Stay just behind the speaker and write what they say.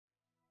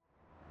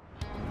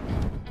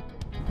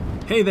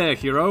Hey there,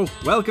 hero!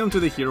 Welcome to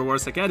the Hero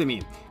Wars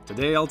Academy.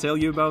 Today I'll tell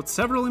you about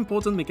several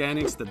important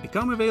mechanics that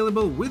become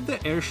available with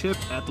the airship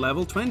at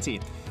level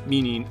 20,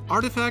 meaning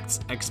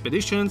artifacts,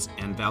 expeditions,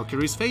 and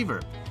Valkyrie's favor.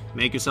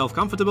 Make yourself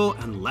comfortable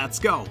and let's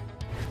go!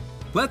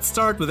 Let's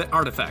start with the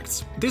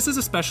artifacts. This is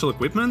a special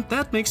equipment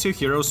that makes your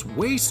heroes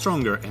way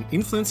stronger and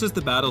influences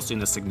the battles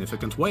in a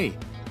significant way.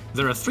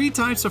 There are three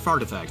types of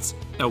artifacts: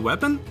 a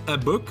weapon, a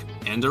book,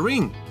 and a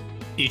ring.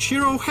 Each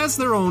hero has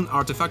their own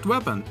artifact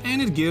weapon,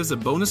 and it gives a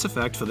bonus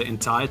effect for the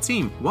entire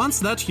team once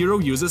that hero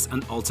uses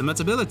an ultimate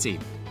ability.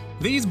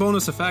 These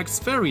bonus effects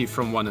vary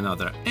from one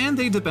another, and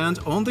they depend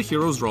on the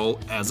hero's role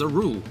as a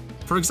rule.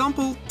 For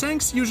example,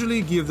 tanks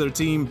usually give their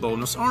team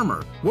bonus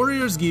armor,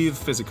 warriors give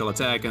physical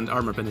attack and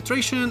armor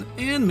penetration,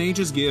 and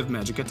mages give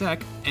magic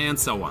attack, and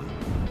so on.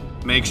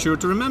 Make sure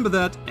to remember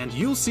that, and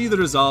you'll see the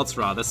results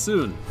rather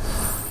soon.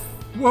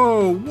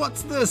 Whoa,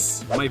 what's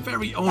this? My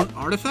very own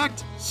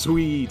artifact?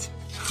 Sweet!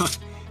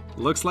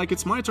 Looks like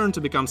it's my turn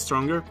to become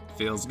stronger.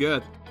 Feels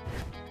good.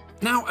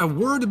 Now, a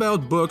word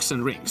about books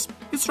and rings.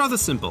 It's rather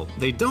simple.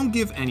 They don't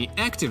give any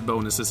active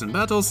bonuses in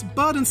battles,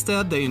 but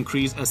instead they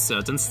increase a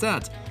certain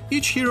stat.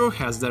 Each hero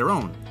has their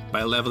own.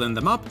 By leveling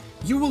them up,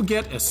 you will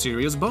get a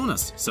serious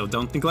bonus, so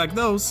don't neglect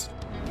those.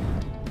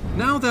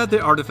 Now that the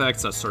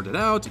artifacts are sorted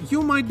out,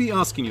 you might be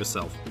asking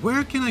yourself,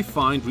 where can I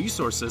find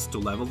resources to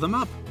level them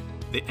up?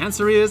 The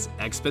answer is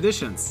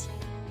expeditions.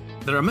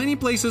 There are many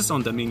places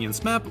on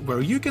Dominion's map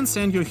where you can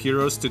send your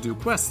heroes to do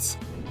quests.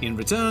 In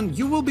return,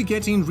 you will be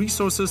getting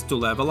resources to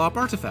level up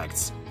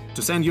artifacts.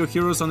 To send your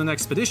heroes on an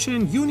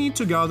expedition, you need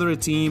to gather a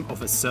team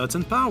of a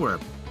certain power.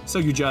 So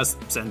you just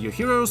send your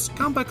heroes,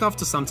 come back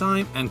after some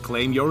time, and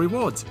claim your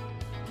reward.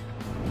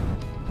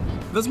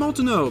 There's more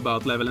to know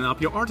about leveling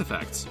up your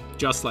artifacts.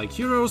 Just like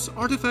heroes,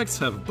 artifacts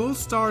have both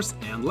stars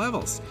and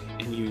levels,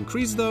 and you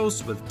increase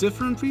those with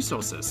different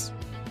resources.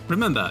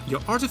 Remember,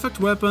 your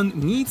artifact weapon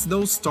needs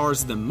those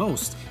stars the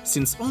most,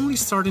 since only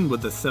starting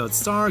with the 3rd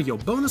star, your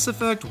bonus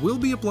effect will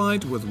be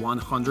applied with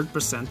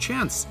 100%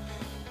 chance.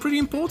 Pretty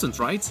important,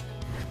 right?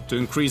 To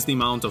increase the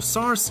amount of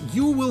stars,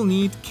 you will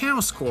need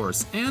chaos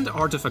cores and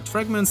artifact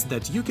fragments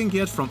that you can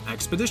get from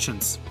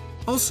expeditions.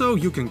 Also,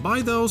 you can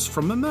buy those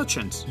from a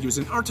merchant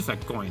using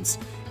artifact coins,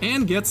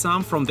 and get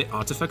some from the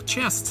artifact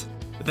chest.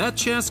 That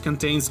chest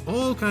contains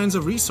all kinds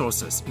of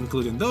resources,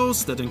 including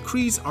those that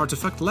increase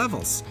artifact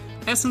levels,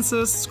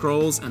 essences,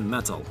 scrolls, and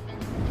metal.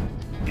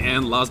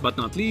 And last but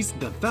not least,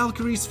 the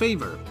Valkyrie's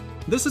favor.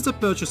 This is a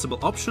purchasable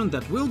option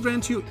that will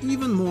grant you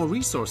even more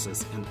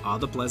resources and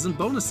other pleasant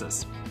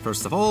bonuses.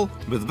 First of all,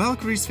 with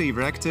Valkyrie's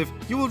favor active,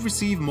 you will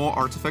receive more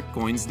artifact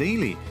coins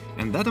daily,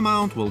 and that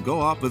amount will go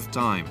up with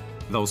time.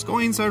 Those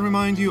coins, I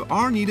remind you,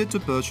 are needed to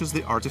purchase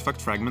the artifact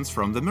fragments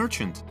from the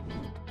merchant.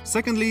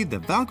 Secondly, the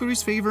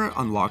Valkyrie's favor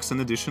unlocks an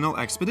additional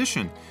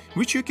expedition,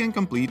 which you can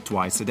complete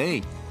twice a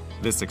day.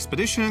 This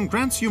expedition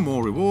grants you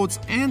more rewards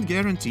and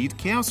guaranteed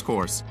chaos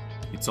cores.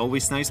 It's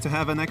always nice to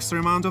have an extra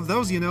amount of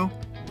those, you know.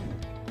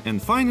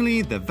 And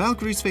finally, the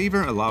Valkyrie's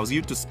favor allows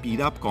you to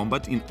speed up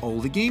combat in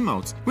all the game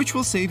modes, which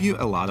will save you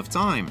a lot of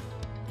time.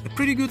 A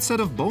pretty good set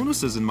of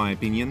bonuses in my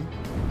opinion.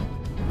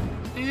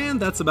 And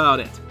that's about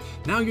it.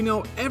 Now you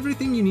know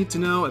everything you need to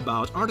know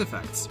about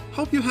artifacts.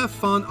 Hope you have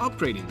fun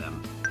upgrading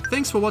them.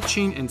 Thanks for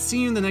watching and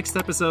see you in the next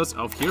episodes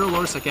of Hero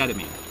Wars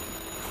Academy.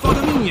 For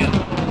Dominion!